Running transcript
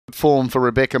form for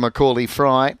Rebecca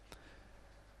Macaulay-Fry.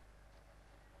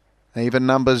 Even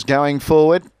numbers going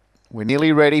forward. We're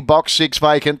nearly ready. Box 6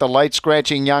 vacant. The late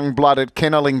scratching Young Blood at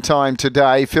kennelling time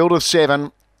today. Field of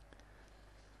 7.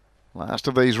 Last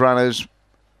of these runners.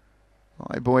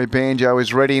 My boy Banjo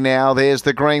is ready now. There's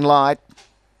the green light.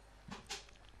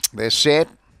 They're set.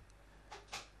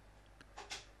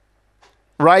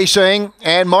 Racing,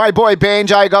 and My Boy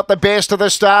Banjo got the best of the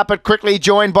start, but quickly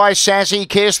joined by Sassy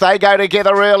Kiss. They go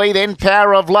together early, then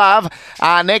Power of Love.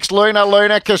 Next,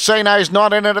 Luna. Casino's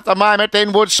not in it at the moment.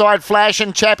 Then Woodside Flash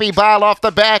and Chappie Bale off the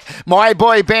back. My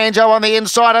Boy Banjo on the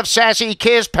inside of Sassy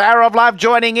Kiss. Power of Love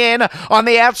joining in. On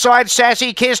the outside,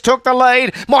 Sassy Kiss took the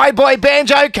lead. My Boy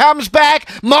Banjo comes back.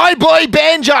 My Boy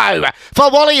Banjo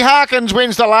for Wally Harkins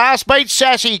wins the last. Beats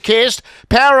Sassy Kiss.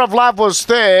 Power of Love was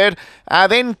third.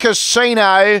 Then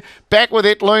Casino, back with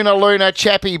it, Luna,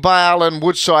 Chappie Bale and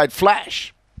Woodside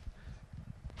Flash.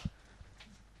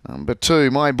 Number 2,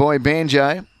 My Boy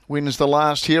Banjo, wins the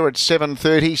last here at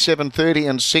 7:30, 7:30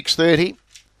 and 6:30.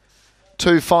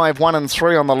 2, 5, 1 and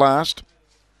 3 on the last.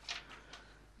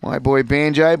 My Boy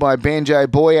Banjo by Banjo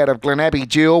Boy out of Glenabbey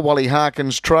Jewel. Wally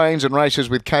Harkins trains and races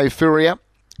with Kay Furia.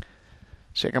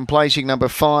 Second placing, number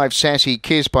 5, Sassy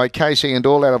Kiss by Casey and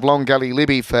all out of Long Gully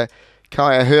Libby for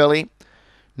Kaya Hurley.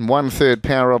 And 1/3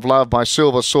 Power of Love by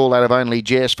Silver Saul out of Only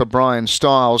Jess for Brian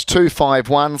Stiles. 2, 5,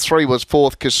 1. 3 was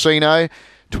 4th Casino.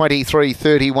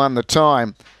 23.31 the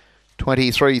time.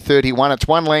 23.31. It's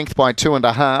 1 length by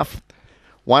 2.5.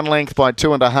 1 length by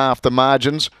 2.5 the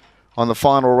margins on the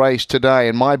final race today.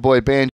 And My Boy Banjo